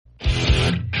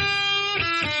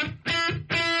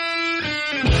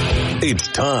It's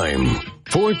time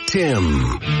for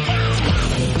Tim.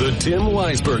 The Tim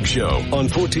Weisberg Show on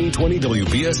 1420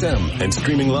 WBSM and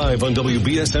streaming live on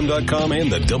WBSM.com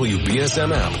and the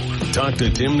WBSM app. Talk to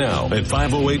Tim now at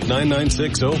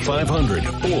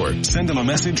 508-996-0500 or send him a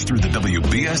message through the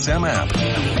WBSM app.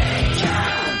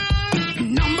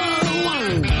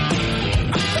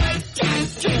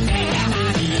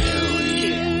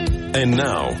 And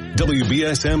now,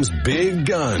 WBSM's big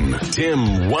gun,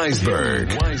 Tim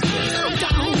Weisberg.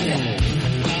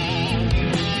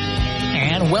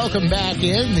 And welcome back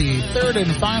in the third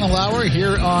and final hour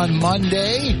here on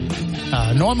Monday.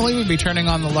 Normally we'd be turning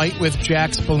on the light with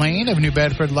Jack Spillane of New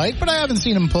Bedford Light, but I haven't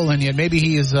seen him pull in yet. Maybe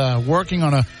he is working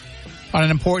on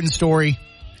an important story,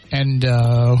 and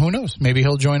who knows? Maybe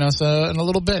he'll join us in a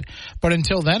little bit. But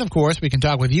until then, of course, we can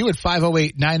talk with you at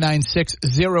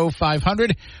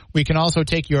 508-996-0500. We can also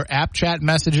take your app chat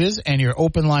messages and your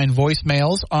open line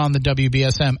voicemails on the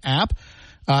WBSM app.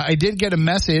 I did get a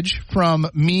message from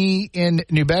me in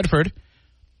New Bedford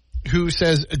who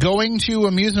says, going to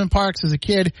amusement parks as a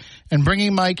kid and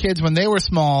bringing my kids when they were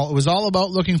small, it was all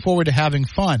about looking forward to having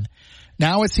fun.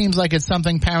 Now it seems like it's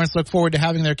something parents look forward to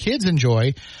having their kids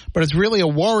enjoy, but it's really a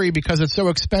worry because it's so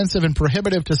expensive and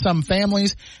prohibitive to some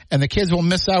families, and the kids will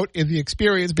miss out in the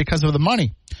experience because of the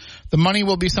money. The money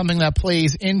will be something that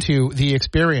plays into the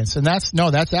experience, and that's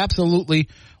absolutely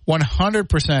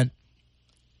 100%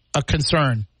 a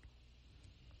concern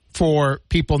for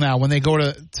people now when they go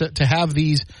to have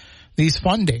these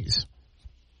fun days.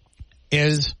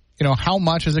 Is, how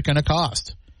much is it going to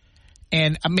cost?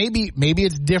 And maybe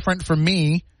it's different for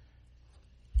me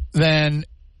than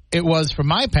it was for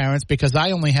my parents because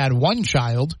I only had one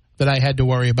child that I had to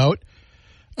worry about,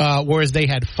 whereas they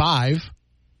had 5.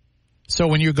 So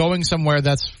when you're going somewhere,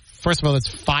 first of all, that's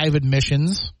 5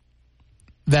 admissions.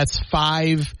 That's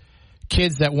 5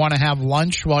 kids that want to have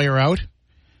lunch while you're out.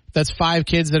 That's 5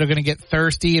 kids that are going to get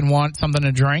thirsty and want something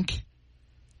to drink.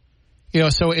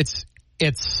 So it's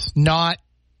not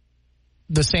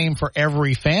the same for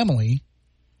every family.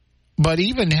 But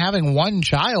even having one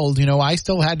child, I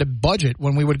still had to budget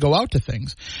when we would go out to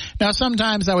things. Now,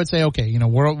 sometimes I would say, okay,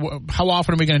 how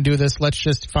often are we going to do this? Let's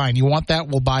just, fine. You want that?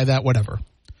 We'll buy that, whatever.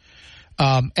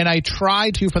 And I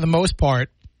try to, for the most part,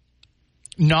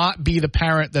 not be the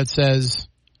parent that says,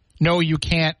 no, you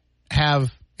can't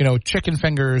have, chicken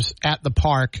fingers at the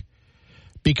park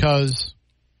because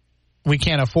we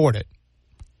can't afford it.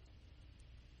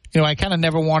 I kind of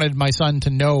never wanted my son to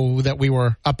know that we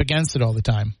were up against it all the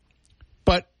time.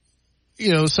 But,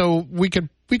 so we could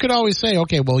always say,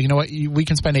 okay, well, you know what? We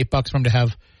can spend $8 for him to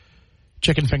have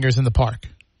chicken fingers in the park.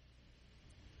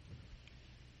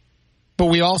 But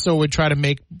we also would try to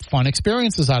make fun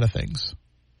experiences out of things.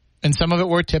 And some of it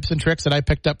were tips and tricks that I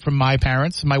picked up from my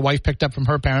parents. My wife picked up from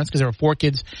her parents because there were 4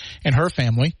 kids in her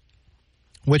family,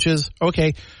 which is,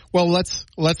 okay, well, let's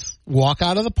walk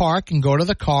out of the park and go to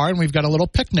the car, and we've got a little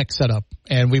picnic set up.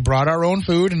 And we brought our own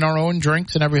food and our own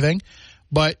drinks and everything.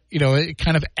 But, it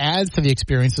kind of adds to the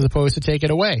experience as opposed to take it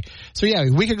away. So,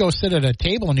 yeah, we could go sit at a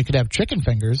table and you could have chicken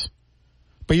fingers,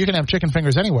 but you can have chicken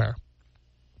fingers anywhere.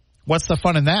 What's the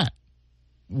fun in that?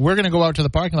 We're going to go out to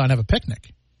the parking lot and have a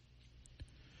picnic.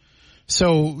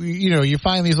 So, you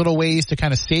find these little ways to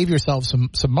kind of save yourself some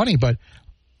money. But,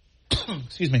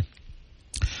 excuse me,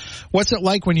 what's it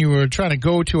like when you were trying to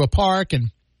go to a park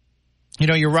and,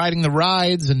 you're riding the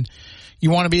rides and you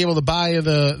want to be able to buy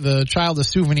the child a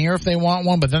souvenir if they want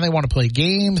one, but then they want to play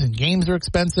games, and games are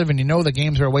expensive, and the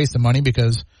games are a waste of money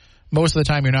because most of the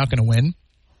time you're not going to win.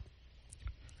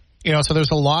 So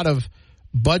there's a lot of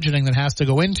budgeting that has to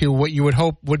go into what you would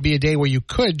hope would be a day where you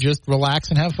could just relax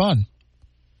and have fun.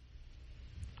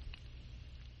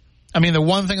 I mean, the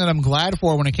one thing that I'm glad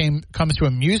for when it comes to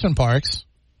amusement parks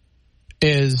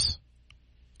is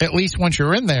at least once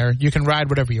you're in there, you can ride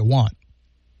whatever you want.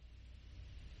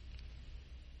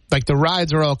 Like, the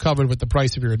rides are all covered with the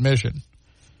price of your admission.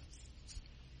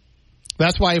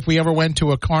 That's why if we ever went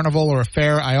to a carnival or a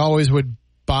fair, I always would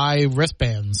buy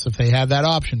wristbands if they had that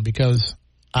option, because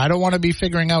I don't want to be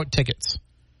figuring out tickets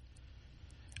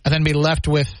and then be left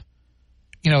with,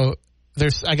 I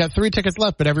got 3 tickets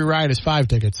left, but every ride is 5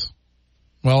 tickets.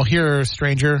 Well, here,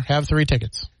 stranger, have 3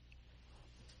 tickets.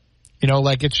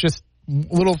 It's just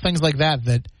little things like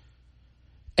that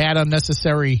add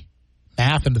unnecessary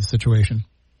math into the situation.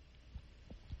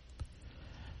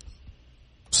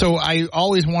 So I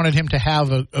always wanted him to have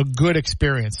a good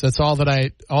experience. That's all that I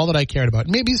cared about.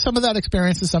 Maybe some of that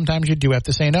experience is sometimes you do have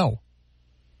to say no.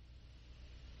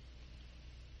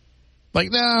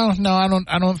 Like, no,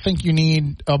 I don't think you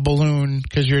need a balloon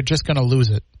because you're just going to lose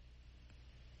it.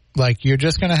 Like, you're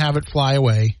just going to have it fly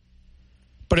away.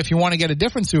 But if you want to get a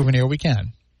different souvenir, we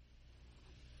can.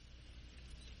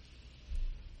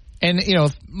 And, you know,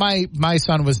 my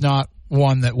son was not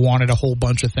one that wanted a whole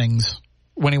bunch of things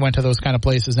when he went to those kind of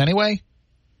places anyway.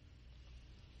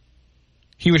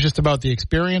 He was just about the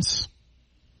experience.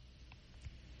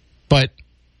 But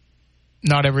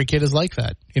not every kid is like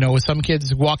that. You know, some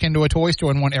kids walk into a toy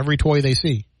store and want every toy they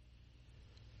see.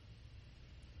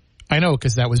 I know,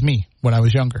 because that was me when I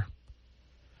was younger.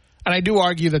 And I do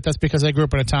argue that that's because I grew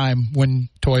up in a time when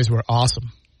toys were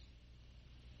awesome.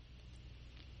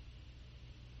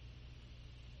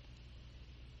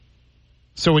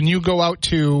 So when you go out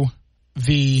to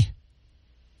the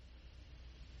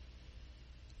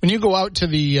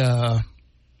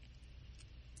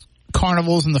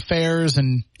carnivals and the fairs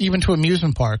and even to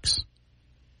amusement parks,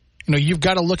 you know, you've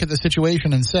got to look at the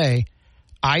situation and say,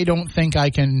 I don't think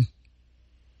I can,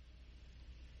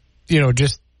 you know,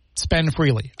 just spend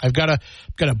freely. I've got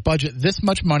to budget this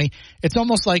much money. It's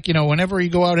almost like, you know, whenever you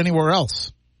go out anywhere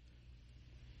else,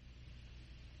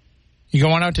 you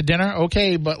going out to dinner?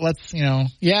 Okay, but let's, you know,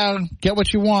 yeah, get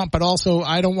what you want, but also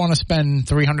I don't want to spend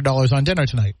 $300 on dinner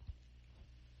tonight.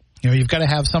 You know, you've got to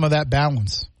have some of that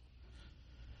balance.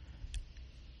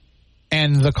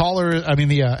 And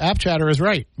the app chatter is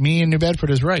right. Me in New Bedford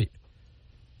is right.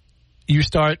 You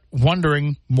start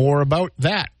wondering more about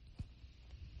that.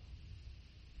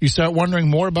 You start wondering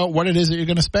more about what it is that you're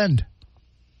going to spend.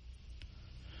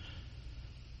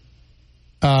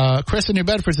 Chris in New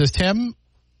Bedford says, Tim,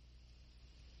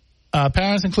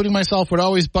 parents, including myself, would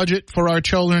always budget for our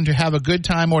children to have a good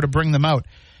time or to bring them out.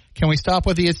 Can we stop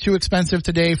with the it's too expensive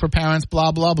today for parents,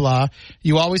 blah, blah, blah.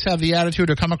 You always have the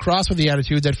attitude or come across with the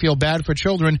attitude that feel bad for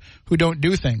children who don't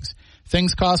do things.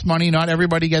 Things cost money. Not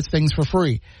everybody gets things for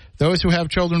free. Those who have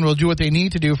children will do what they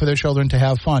need to do for their children to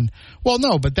have fun. Well,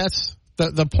 no, but that's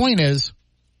the point is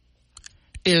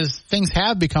things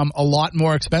have become a lot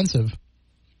more expensive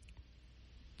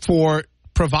for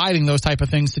providing those type of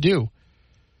things to do.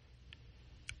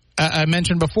 I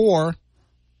mentioned before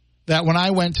that when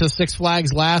I went to Six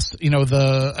Flags last, you know,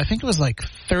 I think it was like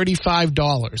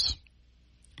 $35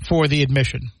 for the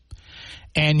admission.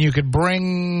 And you could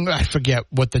bring, I forget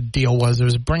what the deal was. It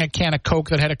was bring a can of Coke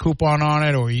that had a coupon on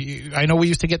it. Or I know we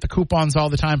used to get the coupons all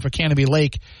the time for Canopy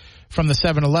Lake from the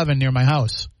 7-Eleven near my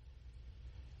house.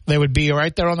 They would be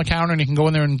right there on the counter, and you can go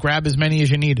in there and grab as many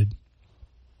as you needed.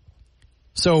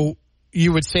 So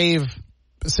you would save,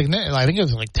 I think it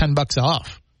was like $10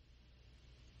 off.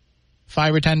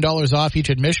 $5 or $10 off each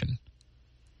admission.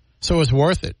 So it was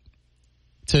worth it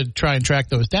to try and track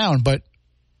those down. But,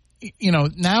 you know,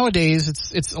 nowadays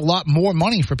it's a lot more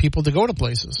money for people to go to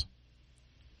places.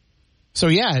 So,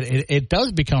 yeah, it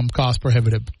does become cost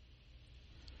prohibitive.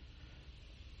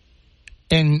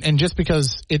 And just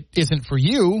because it isn't for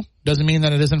you doesn't mean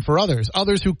that it isn't for others.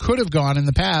 Others who could have gone in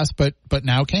the past but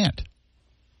now can't.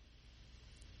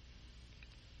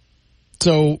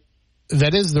 So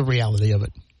that is the reality of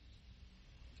it.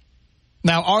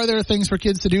 Now, are there things for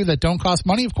kids to do that don't cost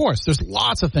money? Of course. There's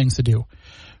lots of things to do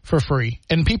for free.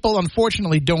 And people,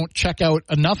 unfortunately, don't check out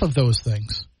enough of those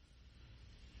things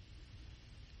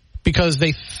because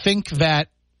they think that,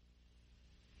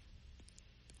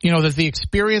 you know, that the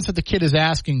experience that the kid is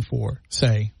asking for,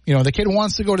 say, you know, the kid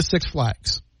wants to go to Six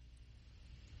Flags.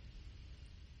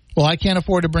 Well, I can't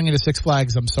afford to bring you to Six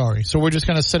Flags, I'm sorry. So we're just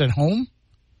going to sit at home?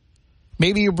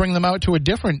 Maybe you bring them out to a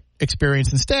different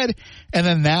experience instead, and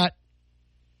then that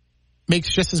makes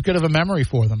just as good of a memory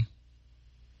for them.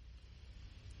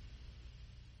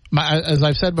 As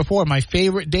I've said before, my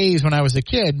favorite days when I was a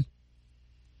kid,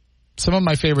 some of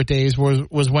my favorite days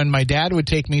was when my dad would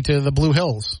take me to the Blue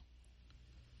Hills.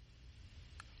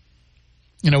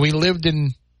 You know, we lived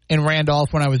in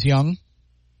Randolph when I was young.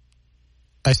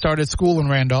 I started school in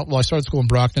Randolph. Well, I started school in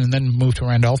Brockton and then moved to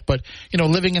Randolph. But, you know,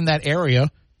 living in that area,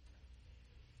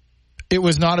 it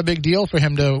was not a big deal for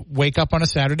him to wake up on a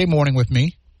Saturday morning with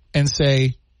me and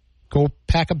say, go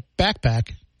pack a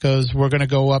backpack because we're going to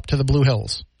go up to the Blue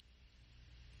Hills.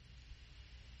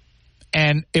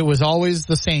 And it was always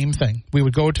the same thing. We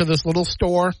would go to this little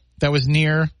store that was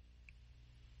near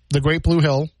the Great Blue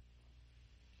Hill.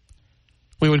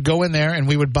 We would go in there and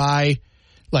we would buy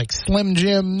like Slim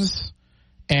Jims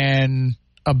and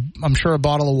I'm sure a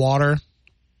bottle of water.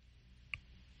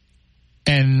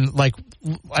 And like,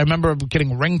 I remember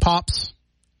getting Ring Pops,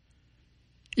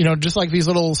 you know, just like these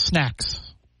little snacks,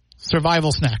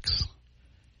 survival snacks.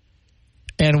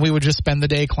 And we would just spend the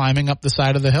day climbing up the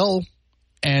side of the hill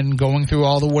and going through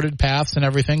all the wooded paths and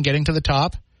everything, getting to the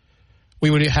top. We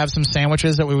would have some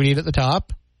sandwiches that we would eat at the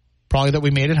top, probably that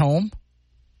we made at home.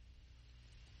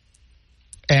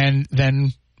 And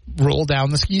then roll down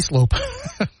the ski slope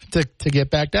to get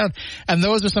back down. And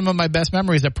those are some of my best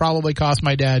memories that probably cost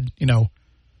my dad,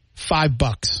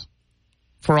 $5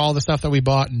 for all the stuff that we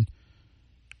bought. And,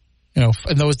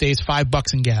 in those days,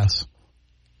 $5 in gas.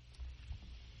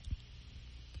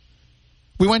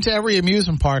 We went to every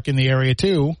amusement park in the area,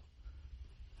 too.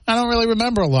 I don't really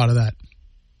remember a lot of that.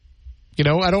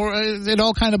 It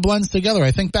all kind of blends together.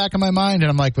 I think back in my mind, and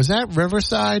I'm like, was that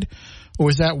Riverside or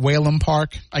was that Whalen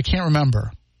Park? I can't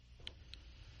remember.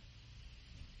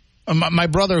 My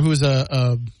brother, who's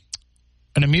an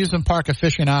amusement park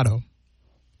aficionado,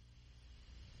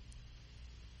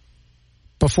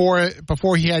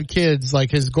 before he had kids,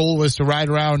 like his goal was to ride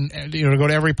around, to go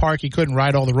to every park he could and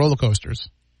ride all the roller coasters.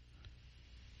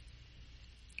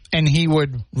 And he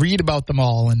would read about them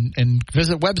all and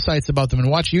visit websites about them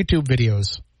and watch YouTube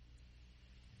videos.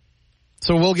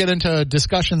 So we'll get into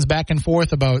discussions back and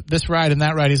forth about this ride and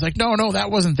that ride. He's like, no, that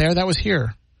wasn't there. That was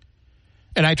here.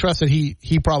 And I trust that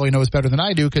he probably knows better than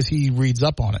I do because he reads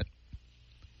up on it.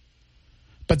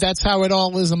 But that's how it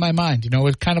all is in my mind.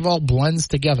 It kind of all blends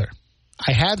together.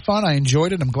 I had fun. I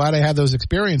enjoyed it. I'm glad I had those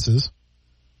experiences.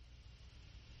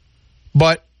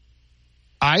 But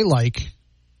I like,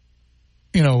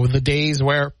 the days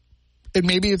where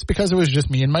maybe it's because it was just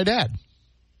me and my dad.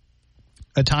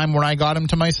 A time when I got him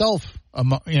to myself,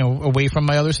 away from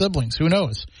my other siblings. Who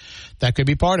knows? That could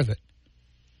be part of it.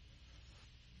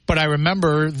 But I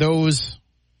remember those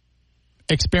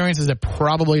experiences that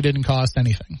probably didn't cost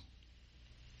anything.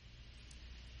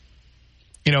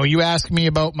 You ask me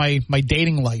about my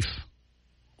dating life.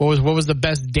 What was the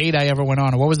best date I ever went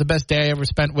on? Or what was the best day I ever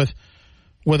spent with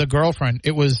a girlfriend?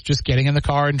 It was just getting in the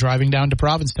car and driving down to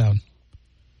Provincetown.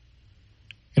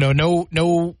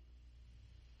 No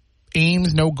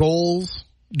aims, no goals,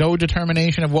 no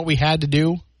determination of what we had to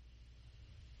do.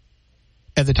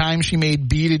 At the time, she made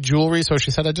beaded jewelry, so she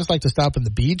said, I'd just like to stop in the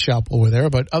bead shop over there.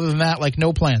 But other than that,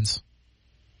 no plans.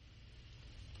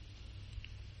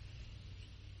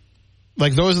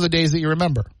 Those are the days that you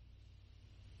remember.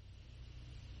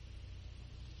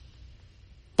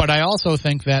 But I also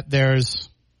think that there's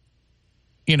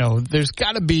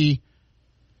got to be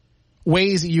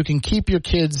ways that you can keep your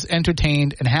kids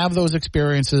entertained and have those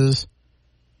experiences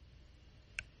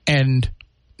and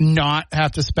not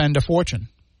have to spend a fortune.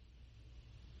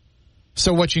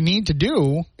 So what you need to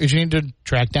do is you need to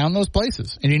track down those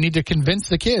places, and you need to convince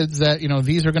the kids that,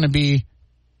 these are going to be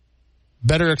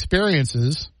better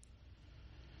experiences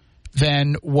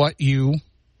than what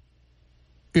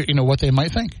what they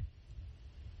might think.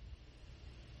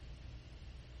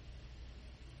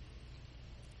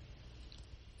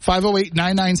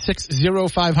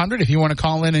 (508-996-0500) if you want to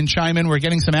call in and chime in. We're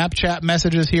getting some app chat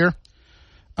messages here.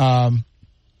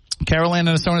 Caroline in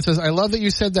Arizona says, I love that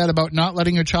you said that about not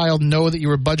letting your child know that you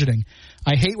were budgeting.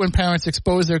 I hate when parents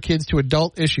expose their kids to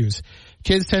adult issues.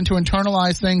 Kids tend to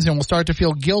internalize things and will start to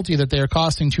feel guilty that they are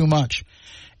costing too much.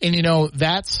 And,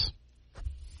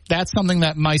 that's something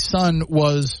that my son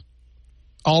was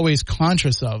always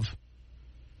conscious of.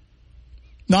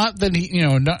 Not that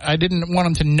I didn't want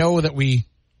him to know that we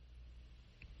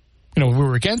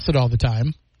were against it all the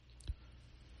time.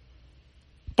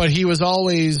 But he was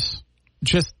always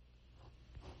just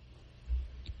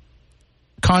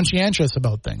conscientious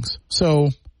about things.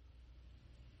 So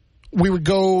we would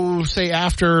go, say,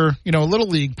 after, a Little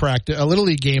League practice, a Little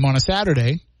League game on a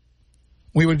Saturday,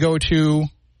 we would go to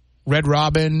Red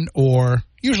Robin, or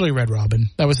usually Red Robin.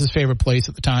 That was his favorite place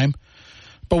at the time.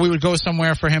 But we would go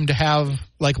somewhere for him to have,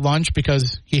 lunch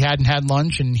because he hadn't had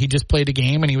lunch and he just played a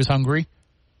game and he was hungry.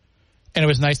 And it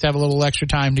was nice to have a little extra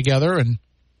time together. And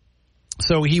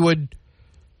so we would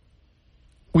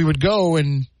go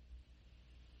and,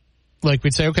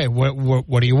 we'd say, okay,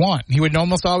 what do you want? He would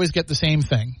almost always get the same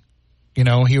thing.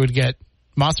 He would get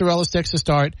mozzarella sticks to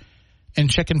start and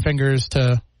chicken fingers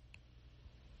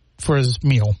for his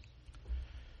meal.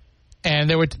 And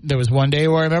there was one day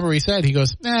where I remember he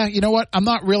goes, you know what? I'm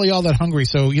not really all that hungry,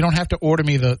 so you don't have to order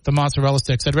me the mozzarella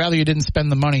sticks. I'd rather you didn't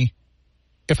spend the money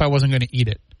if I wasn't going to eat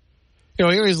it. He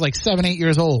was 7, 8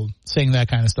 years old saying that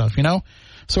kind of stuff,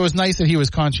 So it was nice that he was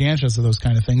conscientious of those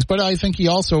kind of things. But I think he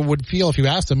also would feel, if you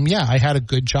asked him, I had a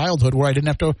good childhood where I didn't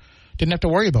have to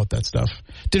worry about that stuff.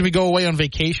 Did we go away on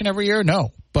vacation every year?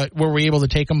 No. But were we able to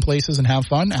take him places and have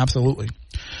fun? Absolutely.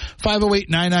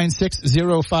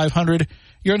 508-996-0500.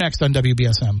 You're next on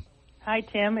WBSM. Hi,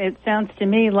 Tim. It sounds to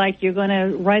me like you're going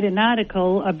to write an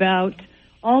article about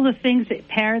all the things that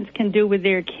parents can do with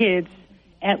their kids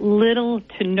at little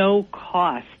to no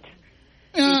cost.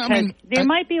 There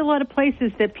might be a lot of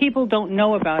places that people don't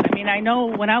know about. I know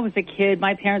when I was a kid,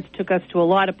 my parents took us to a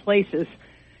lot of places,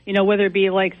 whether it be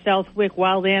like Southwick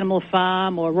Wild Animal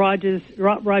Farm or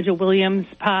Roger Williams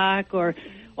Park, or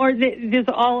there's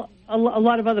a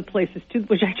lot of other places too,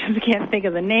 which I just can't think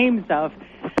of the names of.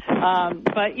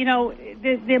 But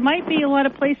there might be a lot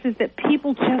of places that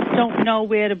people just don't know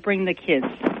where to bring the kids.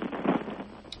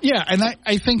 Yeah, and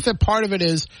I think that part of it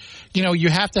is, you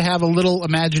have to have a little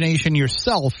imagination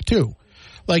yourself too.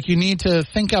 Like, you need to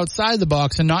think outside the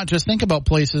box and not just think about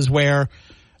places where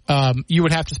you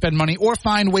would have to spend money or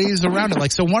find ways around it.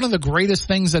 Like, so one of the greatest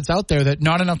things that's out there that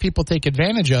not enough people take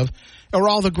advantage of are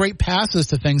all the great passes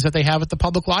to things that they have at the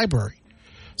public library.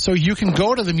 So you can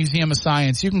go to the Museum of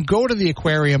Science, you can go to the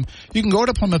aquarium, you can go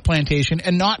to Plymouth Plantation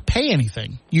and not pay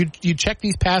anything. You check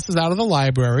these passes out of the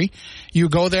library, you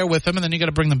go there with them, and then you got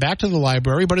to bring them back to the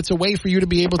library, but it's a way for you to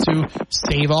be able to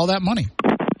save all that money.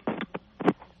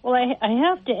 Well, I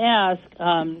have to ask,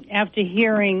 after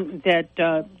hearing that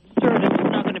Certus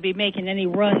is not going to be making any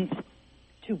runs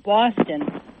to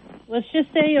Boston, let's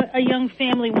just say a young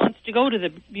family wants to go to the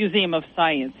Museum of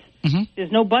Science. Mm-hmm.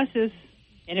 There's no buses,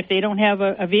 and if they don't have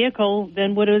a vehicle,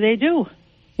 then what do?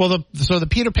 Well, the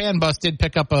Peter Pan bus did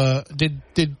pick up did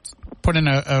put in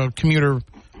a commuter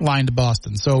line to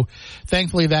Boston. So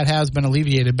thankfully that has been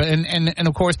alleviated. But and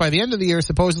of course by the end of the year,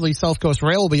 supposedly South Coast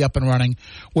Rail will be up and running,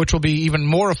 which will be even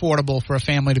more affordable for a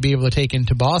family to be able to take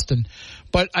into Boston.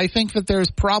 But I think that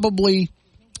there's probably,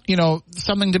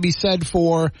 something to be said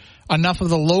for enough of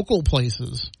the local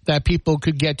places that people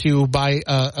could get to by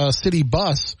a city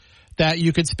bus that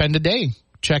you could spend a day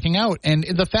checking out. And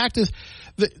the fact is,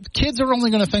 the kids are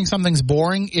only going to think something's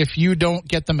boring if you don't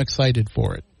get them excited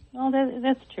for it. Well,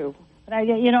 that's true. But I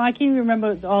can't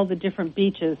remember all the different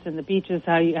beaches, and the beaches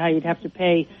how you'd have to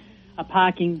pay a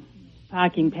parking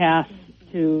pass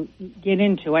to get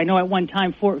into. I know at one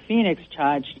time Fort Phoenix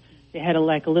charged. They had a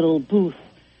little booth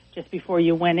just before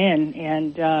you went in,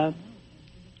 and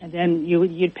then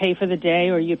you'd pay for the day,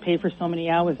 or you'd pay for so many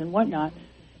hours and whatnot.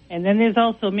 And then there's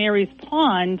also Mary's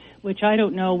Pond, which I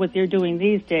don't know what they're doing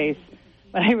these days.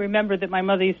 But I remember that my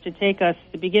mother used to take us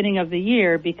at the beginning of the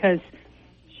year because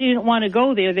she didn't want to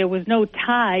go there. There was no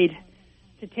tide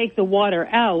to take the water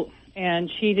out,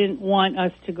 and she didn't want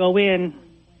us to go in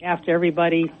after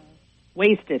everybody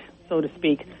wasted, so to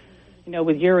speak,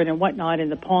 with urine and whatnot in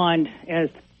the pond as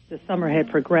the summer had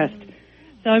progressed.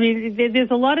 So, I mean,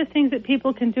 there's a lot of things that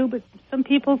people can do, but some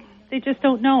people, they just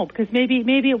don't know because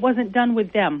maybe it wasn't done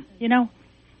with them,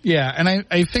 Yeah, and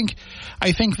I think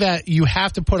that you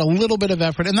have to put a little bit of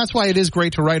effort, and that's why it is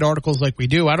great to write articles like we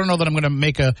do. I don't know that I'm going to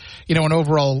make an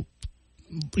overall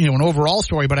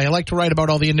story, but I like to write about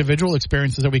all the individual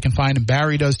experiences that we can find, and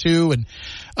Barry does too. And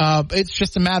it's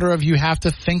just a matter of you have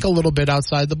to think a little bit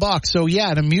outside the box. So yeah,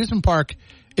 an amusement park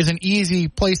is an easy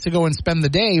place to go and spend the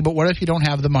day, but what if you don't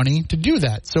have the money to do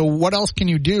that? So what else can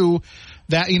you do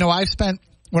that, I've spent,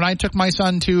 when I took my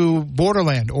son to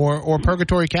Borderland or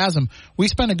Purgatory Chasm, we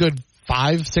spent a good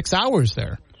 5-6 hours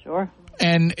there. Sure.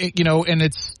 And, and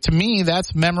it's, to me,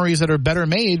 that's memories that are better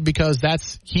made because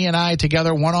that's he and I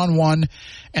together one-on-one.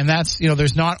 And that's,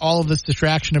 there's not all of this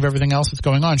distraction of everything else that's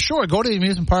going on. Sure, go to the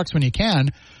amusement parks when you can,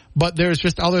 but there's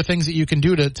just other things that you can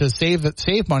do to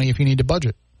save money if you need to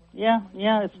budget. Yeah,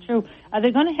 it's true. Are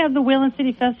they going to have the Wayland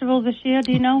City Festival this year?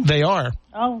 Do you know? They are.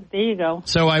 Oh, there you go.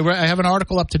 So I have an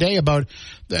article up today about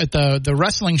at the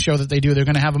wrestling show that they do. They're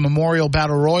going to have a memorial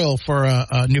battle royal for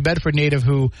a New Bedford native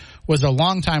who was a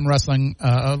longtime wrestling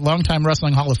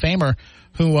Hall of Famer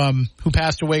who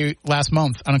passed away last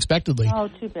month unexpectedly. Oh,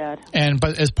 too bad.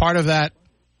 But as part of that,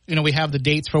 we have the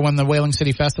dates for when the Wayland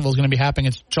City Festival is going to be happening.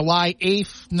 It's July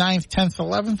 8th, 9th, 10th,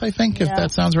 11th, I think, if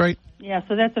that sounds right. Yeah,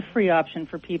 so that's a free option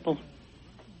for people.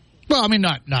 Well, I mean,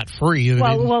 not free.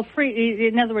 Well, free.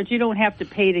 In other words, you don't have to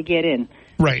pay to get in.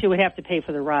 Right. You would have to pay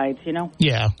for the rides,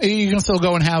 Yeah. You can still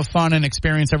go and have fun and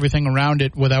experience everything around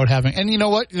it without having... And you know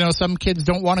what? Some kids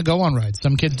don't want to go on rides.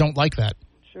 Some kids don't like that.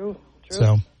 True.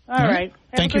 So, all right.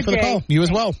 Thank you for the call. You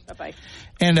as well. Bye-bye.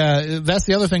 And that's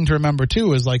the other thing to remember,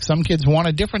 too, is some kids want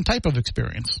a different type of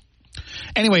experience.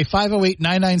 Anyway,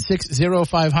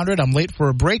 508-996-0500. I'm late for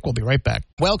a break. We'll be right back.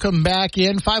 Welcome back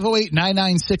in.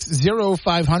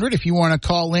 508-996-0500. If you want to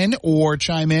call in or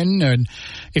chime in, and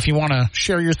if you want to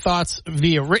share your thoughts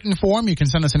via written form, you can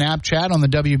send us an app chat on the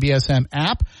WBSM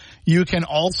app. You can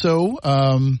also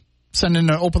send in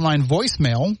an open line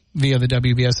voicemail via the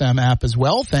WBSM app as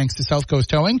well. Thanks to South Coast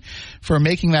Towing for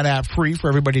making that app free for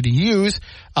everybody to use.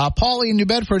 Paulie in New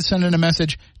Bedford sent in a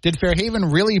message. Did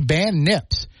Fairhaven really ban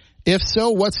nips? If so,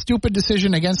 what stupid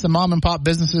decision against the mom-and-pop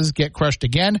businesses get crushed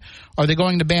again? Are they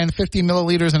going to ban 50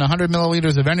 milliliters and 100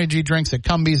 milliliters of energy drinks at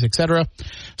Cumbies, etc.?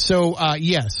 So,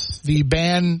 yes, the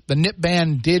nip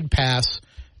ban did pass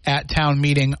at town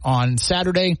meeting on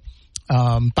Saturday.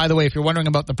 By the way, if you're wondering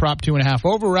about the Prop 2.5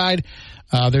 override,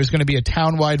 there's going to be a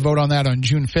town-wide vote on that on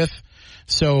June 5th.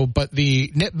 So, but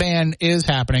the nip ban is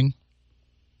happening.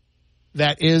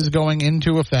 That is going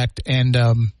into effect, and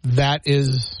that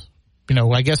is,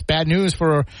 I guess bad news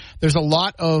for, there's a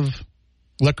lot of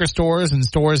liquor stores and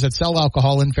stores that sell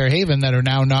alcohol in Fairhaven that are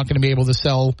now not going to be able to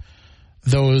sell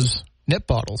those nip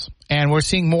bottles. And we're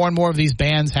seeing more and more of these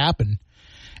bans happen.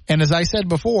 And as I said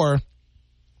before,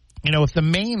 if the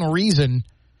main reason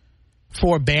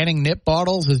for banning nip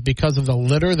bottles is because of the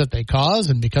litter that they cause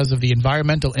and because of the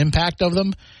environmental impact of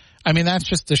them, I mean, that's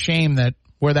just a shame that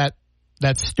we're that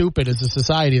stupid as a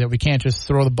society that we can't just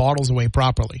throw the bottles away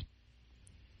properly.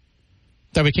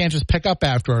 That we can't just pick up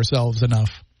after ourselves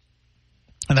enough.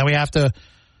 And that we have to,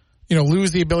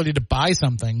 lose the ability to buy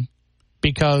something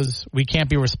because we can't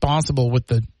be responsible with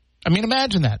the... I mean,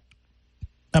 imagine that.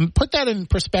 Put that in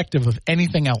perspective of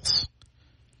anything else.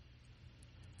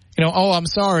 I'm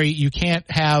sorry, you can't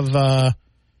have,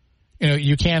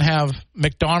 you can't have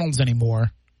McDonald's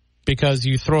anymore because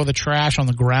you throw the trash on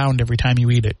the ground every time you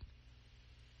eat it.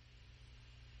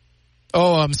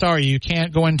 Oh, I'm sorry, you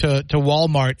can't go into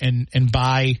Walmart and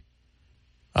buy,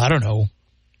 I don't know,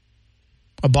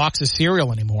 a box of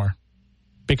cereal anymore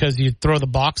because you throw the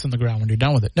box on the ground when you're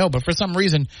done with it. No, but for some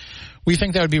reason, we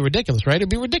think that would be ridiculous, right? It'd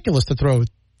be ridiculous to throw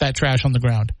that trash on the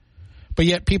ground. But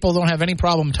yet people don't have any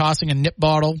problem tossing a nip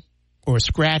bottle or a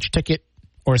scratch ticket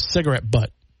or a cigarette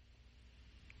butt.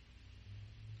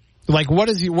 Like,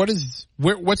 what's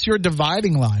your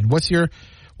dividing line? What's your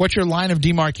line of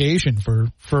demarcation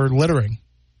for littering?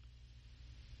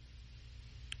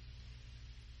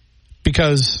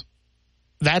 Because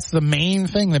that's the main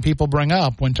thing that people bring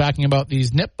up when talking about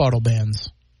these nip bottle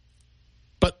bans.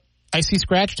 But I see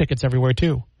scratch tickets everywhere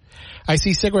too. I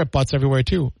see cigarette butts everywhere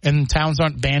too. And towns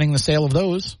aren't banning the sale of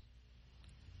those.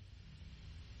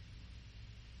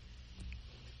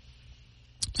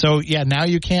 So, yeah, now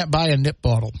you can't buy a nip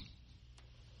bottle.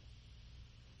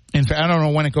 In fact, I don't know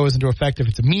when it goes into effect, if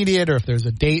it's immediate or if there's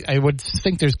a date. I would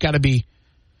think there's got to be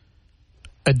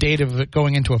a date of it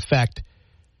going into effect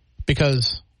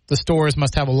because the stores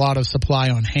must have a lot of supply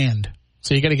on hand.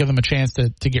 So you got to give them a chance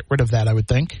to get rid of that, I would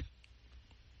think.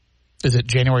 Is it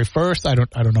January 1st? I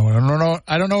don't know.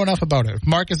 I don't know enough about it. If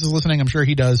Marcus is listening, I'm sure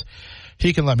he does.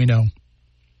 He can let me know.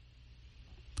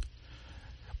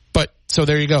 But, so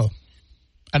there you go.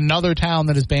 Another town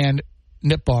that has banned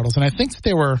nip bottles. And I think that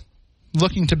they were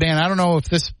looking to ban, I don't know if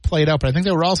this played out, but I think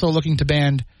they were also looking to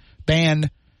ban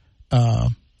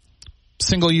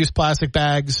single-use plastic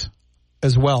bags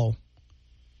as well.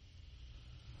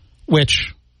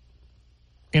 Which,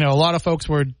 a lot of folks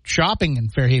were shopping in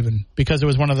Fairhaven because it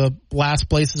was one of the last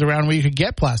places around where you could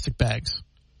get plastic bags.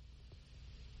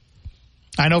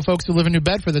 I know folks who live in New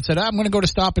Bedford that said, I'm going to go to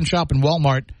Stop and Shop in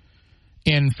Walmart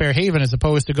in Fairhaven as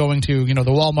opposed to going to, the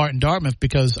Walmart in Dartmouth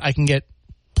because I can get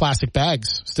plastic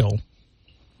bags still.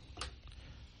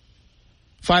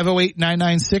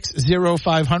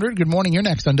 508-996-0500. Good morning. You're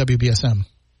next on WBSM.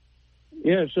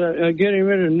 Yes, getting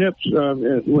rid of nips,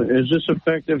 is this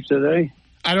effective today?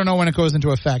 I don't know when it goes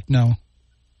into effect, no.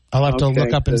 I'll have to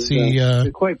look up and see. They're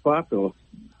quite popular.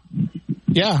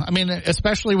 Yeah, I mean,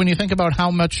 especially when you think about how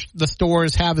much the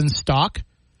stores have in stock.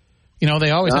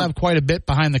 They always have quite a bit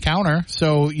behind the counter,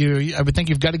 so I would think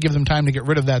you've got to give them time to get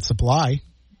rid of that supply.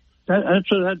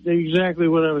 That's exactly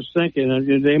what I was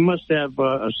thinking. They must have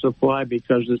a supply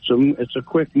because it's a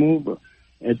quick mover.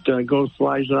 It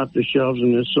flies off the shelves,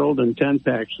 and it's sold in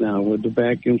 10-packs now with the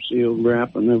vacuum sealed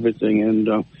wrap and everything. And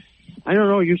I don't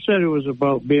know, you said it was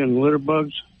about being litter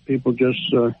bugs. People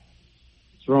just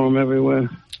throw them everywhere.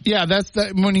 Yeah, that's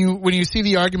when you see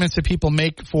the arguments that people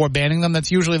make for banning them, that's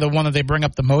usually the one that they bring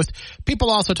up the most. People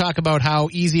also talk about how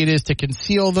easy it is to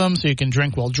conceal them so you can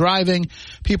drink while driving.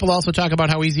 People also talk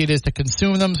about how easy it is to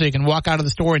consume them so you can walk out of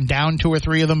the store and down 2 or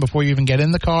 3 of them before you even get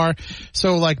in the car.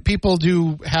 So, people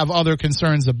do have other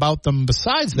concerns about them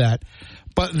besides that.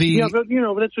 But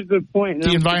that's a good point.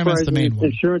 The environment's the main one.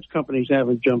 Insurance companies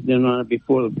haven't jumped in on it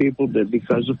before the people did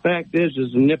because the fact is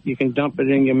a nip, you can dump it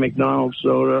in your McDonald's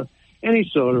soda, any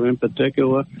soda in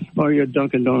particular, or your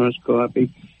Dunkin' Donuts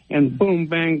coffee, and boom,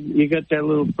 bang, you got that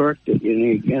little perk that you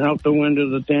need, and out the window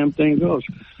the damn thing goes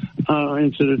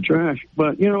into the trash.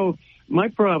 But, my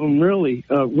problem really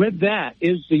with that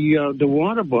is the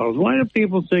water bottles. Why do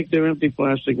people take their empty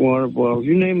plastic water bottles?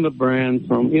 You name the brand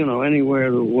from, anywhere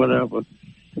to whatever.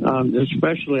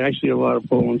 Especially, I see a lot of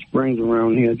Poland Springs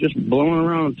around here. Just blowing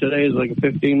around today is like a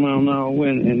 15-mile-an-hour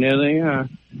wind, and there they are.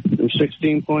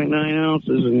 16.9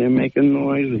 ounces, and they're making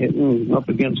noise, hitting up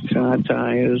against car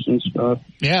tires and stuff.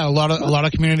 Yeah, a lot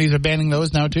of communities are banning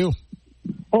those now too.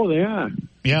 Oh, they are.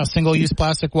 Yeah, single-use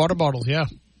plastic water bottles. Yeah.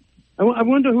 I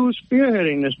wonder who's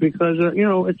spearheading this, because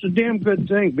it's a damn good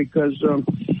thing, because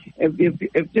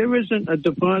if there isn't a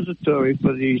depository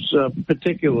for these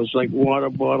particulars like water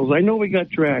bottles, I know we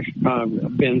got trash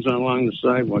bins along the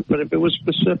sidewalk, but if it was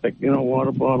specific,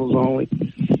 water bottles only,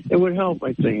 it would help.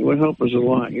 I think it would help us a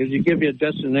lot, because you give you a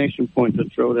destination point to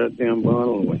throw that damn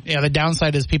bottle away. Yeah, the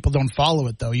downside is people don't follow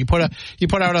it though. You put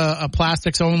out a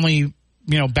plastics only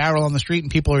barrel on the street,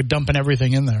 and people are dumping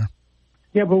everything in there.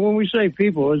 Yeah, but when we say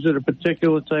people, is it a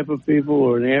particular type of people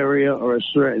or an area or a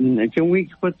certain... Can we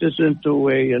put this into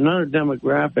not a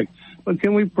demographic, but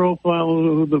can we profile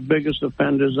who the biggest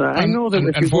offenders are? I know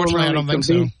that if you go around I don't think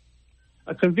so.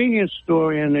 A convenience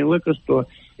store and a liquor store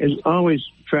is always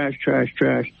trash, trash,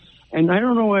 trash. And I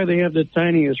don't know why they have the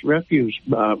tiniest refuse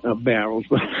barrels,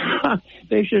 but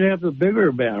they should have the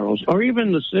bigger barrels. Or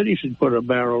even the city should put a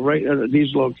barrel right at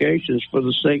these locations for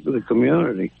the sake of the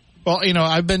community. Well,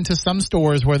 I've been to some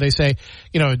stores where they say,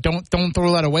 don't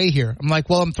throw that away here. I'm like,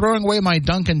 well, I'm throwing away my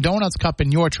Dunkin' Donuts cup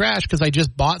in your trash because I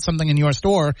just bought something in your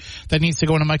store that needs to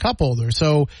go into my cup holder.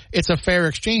 So it's a fair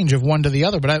exchange of one to the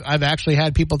other. But I've actually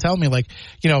had people tell me, like,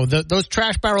 those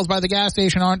trash barrels by the gas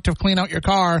station aren't to clean out your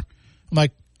car. I'm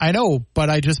like, I know,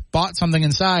 but I just bought something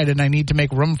inside and I need to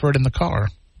make room for it in the car.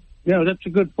 Yeah, that's a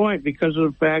good point, because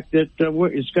of the fact that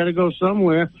it's got to go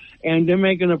somewhere, and they're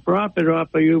making a profit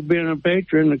off of you being a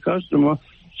patron, the customer.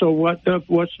 So what's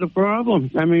the problem?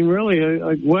 I mean, really,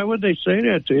 why would they say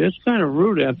that to you? It's kind of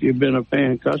rude after you've been a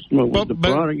paying customer with the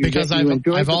product. Because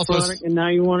I've also product, and now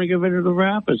you want to get rid of the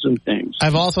wrappers and things.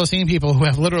 I've also seen people who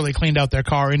have literally cleaned out their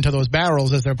car into those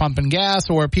barrels as they're pumping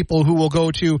gas, or people who will go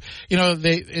to,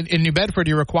 in New Bedford,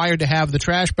 you're required to have the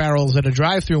trash barrels at a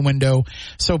drive-through window,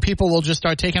 so people will just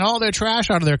start taking all their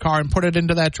trash out of their car and put it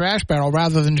into that trash barrel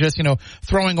rather than just,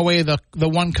 throwing away the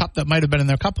one cup that might have been in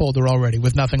their cup holder already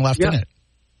with nothing left in it.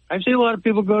 I see a lot of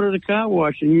people go to the car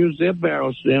wash and use their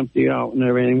barrels to empty out and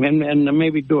everything, and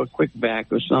maybe do a quick back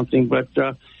or something. But,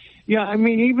 I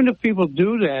mean, even if people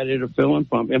do that at a filling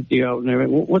pump, empty out and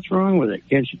everything, what's wrong with it?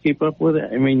 Can't you keep up with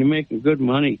it? I mean, you're making good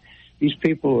money. Theyese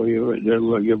people are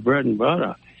your bread and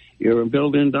butter. You're a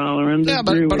built-in dollar industry. Yeah,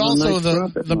 but also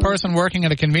nice the person working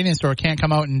at a convenience store can't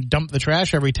come out and dump the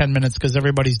trash every 10 minutes because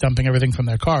everybody's dumping everything from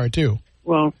their car, too.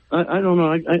 Well, I don't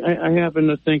know. I happen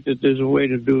to think that there's a way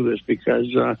to do this, because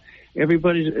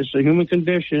it's a human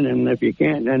condition, and if you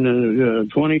can't, and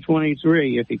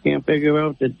 2023, if you can't figure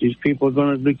out that these people are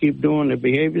going to keep doing, their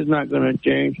behavior's not going to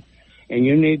change, and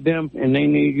you need them and they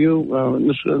need you,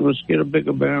 let's get a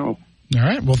bigger barrel. All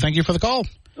right. Well, thank you for the call.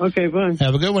 Okay, fine.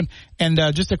 Have a good one. And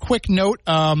just a quick note,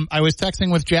 I was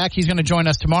texting with Jack. He's going to join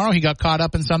us tomorrow. He got caught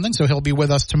up in something, so he'll be with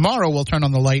us tomorrow. We'll turn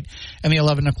on the light in the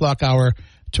 11 o'clock hour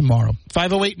tomorrow.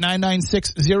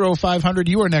 508-996-0500.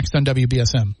 You are next on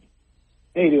WBSM.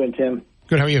 How you doing, Tim?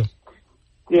 Good. How are you?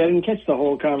 Yeah, I didn't catch the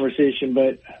whole conversation,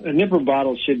 but nipper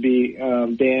bottles should be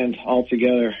banned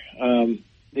altogether. I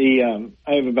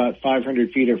have about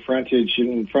 500 feet of frontage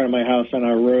in front of my house on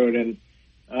our road, and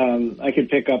I could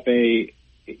pick up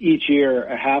each year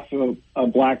a half of a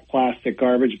black plastic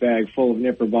garbage bag full of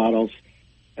nipper bottles,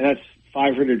 and that's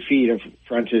 500 feet of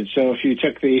frontage. So if you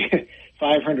took the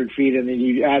 500 feet and then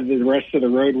you add the rest of the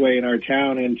roadway in our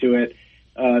town into it,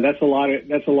 that's a lot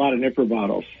of nipper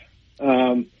bottles.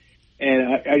 And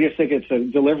I just think it's a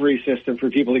delivery system for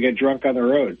people to get drunk on the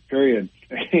road, period.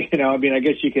 I mean, I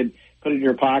guess you could put it in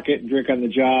your pocket and drink on the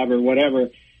job or whatever,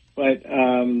 but,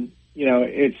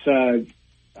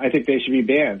 I think they should be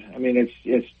banned. I mean,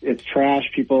 it's trash.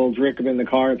 People drink them in the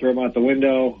car and throw them out the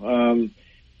window.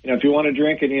 If you want to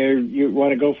drink and you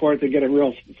want to go for it, to get a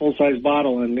real full-size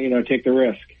bottle and, take the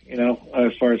risk,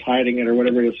 as far as hiding it or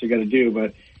whatever else you got to do.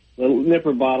 But the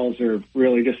nipper bottles are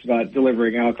really just about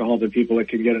delivering alcohol to people that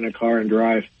can get in a car and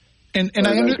drive. And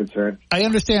I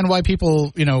understand why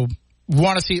people,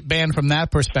 want to see it banned from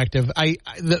that perspective.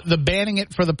 The banning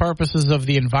it for the purposes of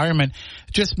the environment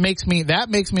just makes me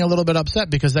a little bit upset,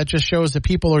 because that just shows that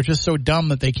people are just so dumb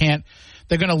that they're going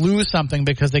to lose something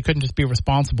because they couldn't just be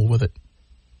responsible with it.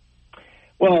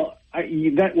 Well,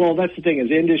 that's the thing is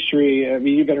industry. I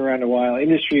mean, you've been around a while.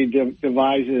 Industry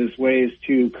devises ways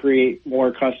to create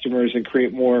more customers and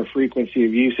create more frequency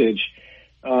of usage.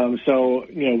 So,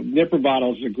 nipper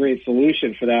bottles is a great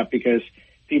solution for that, because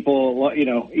people,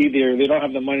 either they don't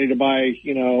have the money to buy,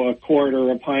 a quart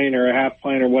or a pint or a half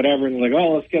pint or whatever, and they're like,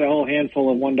 oh, let's get a whole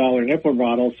handful of $1 nipper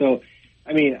bottles. So,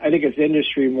 I mean, I think it's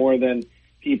industry more than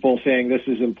people saying this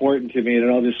is important to me, and it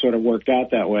all just sort of worked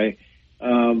out that way.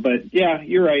 But yeah,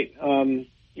 you're right. I'm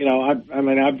not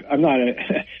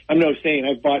I'm no saint.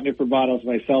 I've bought nipper bottles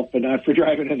myself, but not for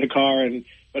driving in the car.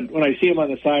 But when I see them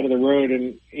on the side of the road,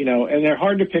 and they're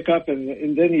hard to pick up,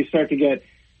 and then you start to get,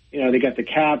 they got the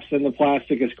caps and the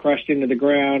plastic is crushed into the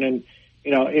ground, and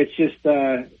it's just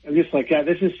I'm just like, yeah,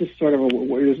 this is just sort of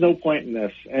there's no point in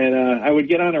this. And I would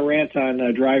get on a rant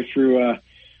on drive-through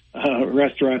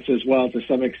restaurants as well to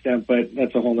some extent, but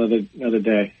that's a whole another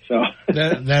day. So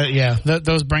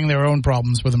those bring their own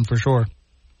problems with them for sure.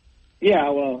 Yeah,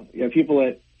 well, people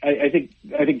that I think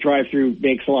drive-through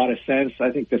makes a lot of sense.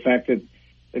 I think the fact that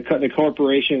the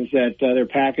corporations that their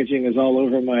packaging is all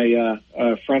over my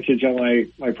frontage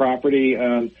on my property,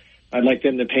 I'd like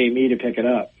them to pay me to pick it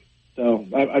up. So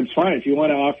I'm fine. If you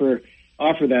want to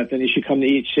offer that, then you should come to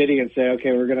each city and say,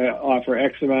 okay, we're going to offer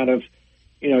X amount of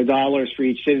dollars for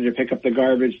each city to pick up the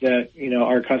garbage that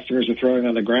our customers are throwing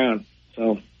on the ground.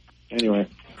 So anyway,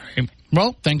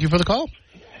 well, thank you for the call.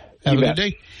 Have a good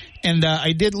day. And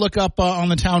I did look up on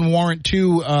the town warrant,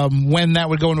 too, when that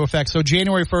would go into effect. So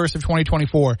January 1st of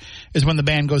 2024 is when the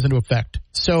ban goes into effect.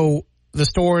 So the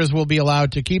stores will be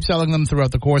allowed to keep selling them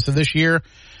throughout the course of this year.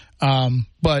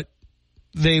 But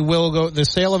they will go, the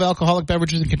sale of alcoholic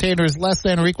beverages in containers less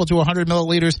than or equal to 100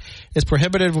 milliliters is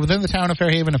prohibited within the town of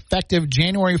Fairhaven effective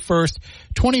January 1st,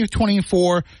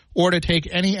 2024, or to take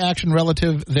any action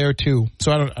relative thereto.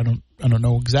 So I don't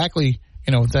know exactly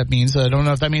what that means. I don't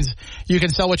know if that means you can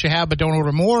sell what you have but don't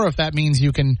order more, or if that means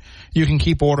you can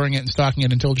keep ordering it and stocking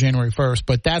it until January 1st.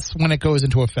 But that's when it goes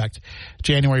into effect,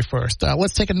 January 1st.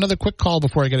 Let's take another quick call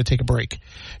before I got to take a break.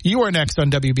 You are next on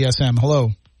WBSM.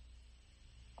 Hello.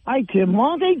 Hi, Tim.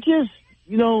 Why don't they just,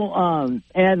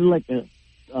 add like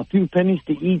a few pennies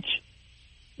to each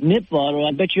nip bottle?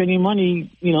 I bet you any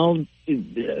money, they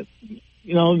recycle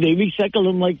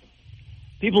them like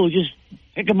people just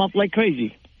pick them up like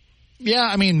crazy. Yeah,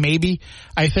 I mean, maybe.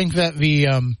 I think that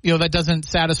that doesn't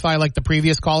satisfy like the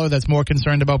previous caller that's more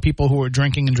concerned about people who are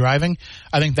drinking and driving.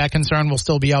 I think that concern will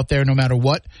still be out there no matter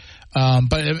what. But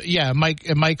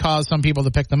it might cause some people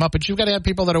to pick them up. But you've got to have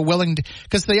people that are willing to,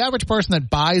 because the average person that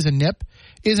buys a nip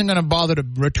isn't going to bother to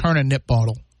return a nip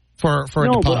bottle for a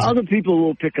deposit. No, but other people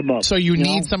will pick them up. So you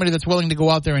need somebody that's willing to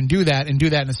go out there and do that in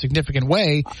a significant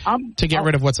way to get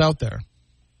rid of what's out there.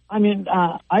 I mean,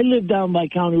 I live down by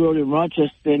County Road in Rochester,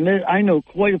 and I know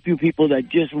quite a few people that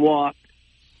just walk,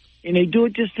 and they do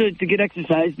it just to get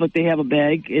exercise, but they have a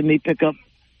bag, and they pick up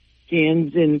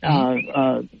cans and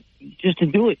just to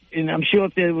do it. And I'm sure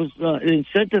if there was an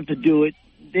incentive to do it,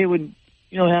 they would,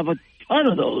 have a ton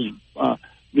of those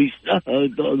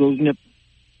nip.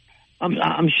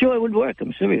 I'm sure it would work.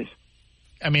 I'm serious.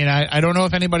 I mean, I don't know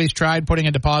if anybody's tried putting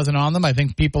a deposit on them. I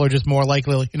think people are just more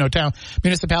likely,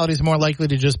 municipalities are more likely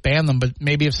to just ban them. But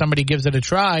maybe if somebody gives it a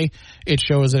try, it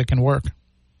shows that it can work.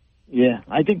 Yeah,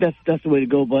 I think that's the way to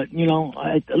go. But,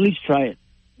 at least try it,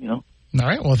 All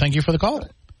right. Well, thank you for the call.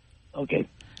 Okay.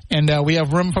 And we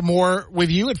have room for more with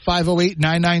you at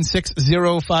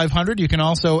 508-996-0500. You can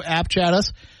also app chat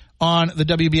us on the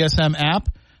WBSM app.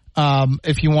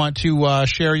 If you want to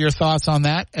share your thoughts on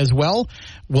that as well.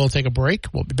 We'll take a break.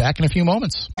 We'll be back in a few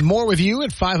moments. More with you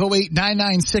at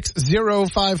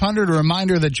 508-996-0500. A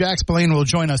reminder that Jack Spillane will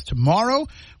join us tomorrow.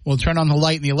 We'll turn on the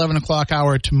light in the 11 o'clock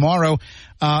hour tomorrow.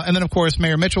 And then, of course,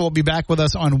 Mayor Mitchell will be back with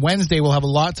us on Wednesday. We'll have a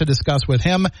lot to discuss with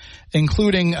him,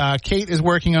 including Kate is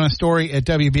working on a story at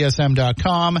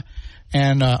WBSM.com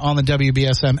and on the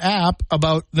WBSM app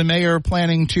about the mayor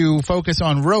planning to focus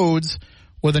on roads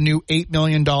with a new $8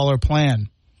 million plan.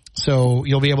 So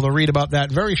you'll be able to read about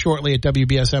that very shortly at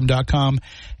WBSM.com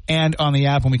and on the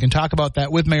app, and we can talk about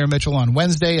that with Mayor Mitchell on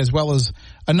Wednesday, as well as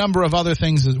a number of other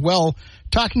things as well.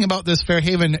 Talking about this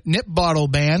Fairhaven nip bottle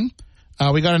ban,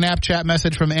 we got an app chat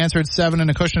message from Answered 7 in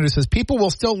Acushnet who says, people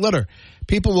will still litter.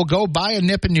 People will go buy a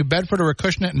nip in New Bedford or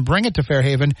Acushnet and bring it to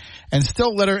Fairhaven and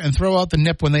still litter and throw out the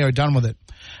nip when they are done with it.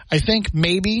 I think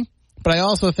maybe... But I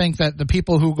also think that the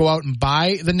people who go out and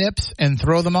buy the nips and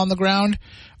throw them on the ground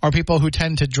are people who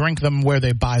tend to drink them where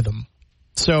they buy them.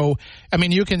 So, I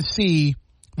mean, you can see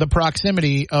the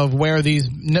proximity of where these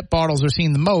nip bottles are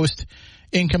seen the most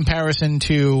in comparison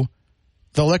to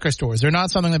the liquor stores. They're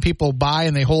not something that people buy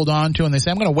and they hold on to and they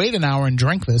say, I'm going to wait an hour and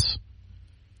drink this.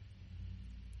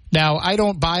 Now, I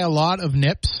don't buy a lot of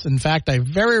nips. In fact, I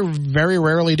very, very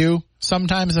rarely do.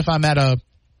 Sometimes if I'm at a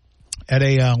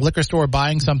liquor store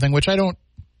buying something, which I don't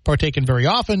partake in very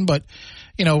often, but,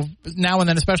 now and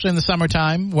then, especially in the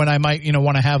summertime when I might,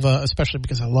 want to have especially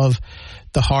because I love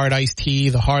the hard iced tea,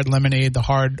 the hard lemonade, the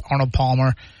hard Arnold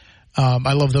Palmer.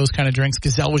 I love those kind of drinks.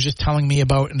 Gazelle was just telling me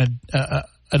about an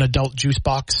adult juice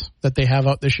box that they have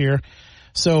out this year.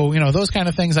 So, those kind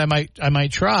of things I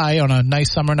might try on a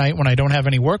nice summer night when I don't have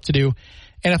any work to do.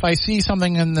 And if I see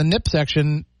something in the nip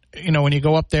section, when you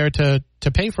go up there to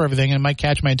pay for everything and it might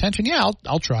catch my attention,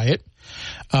 I'll try it.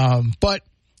 But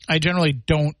I generally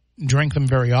don't drink them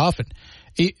very often.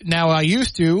 Now, I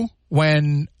used to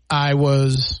when I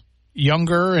was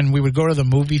younger and we would go to the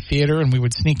movie theater and we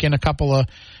would sneak in a couple of,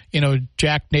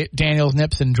 Jack Daniels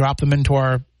nips and drop them into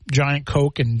our giant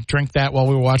Coke and drink that while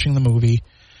we were watching the movie.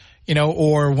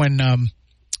 Or when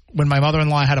my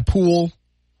mother-in-law had a pool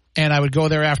and I would go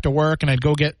there after work and I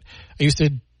used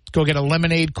to go get a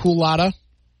lemonade culotta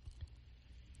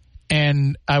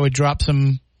and I would drop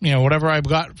some, whatever I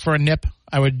got for a nip,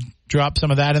 I would drop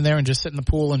some of that in there and just sit in the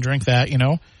pool and drink that,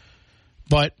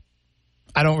 But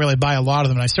I don't really buy a lot of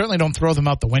them, and I certainly don't throw them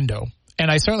out the window. And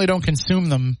I certainly don't consume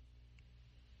them,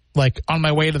 like, on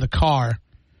my way to the car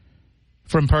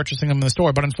from purchasing them in the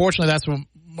store. But unfortunately, that's what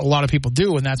a lot of people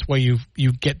do, and that's where you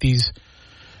get these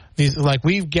like,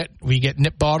 we get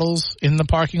nip bottles in the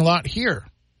parking lot here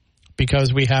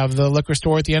because we have the liquor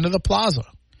store at the end of the plaza.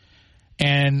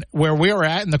 And where we're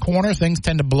at in the corner, things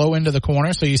tend to blow into the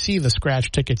corner, so you see the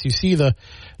scratch tickets, you see the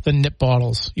nip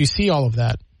bottles, you see all of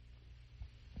that.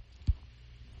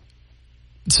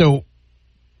 So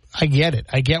I get it.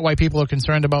 I get why people are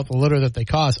concerned about the litter that they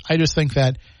cause. I just think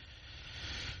that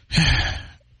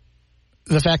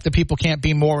the fact that people can't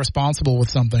be more responsible with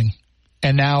something,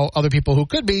 and now other people who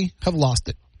could be have lost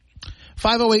it.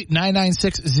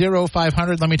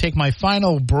 508-996-0500. Let me take my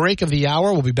final break of the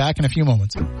hour. We'll be back in a few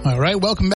moments. All right, welcome back.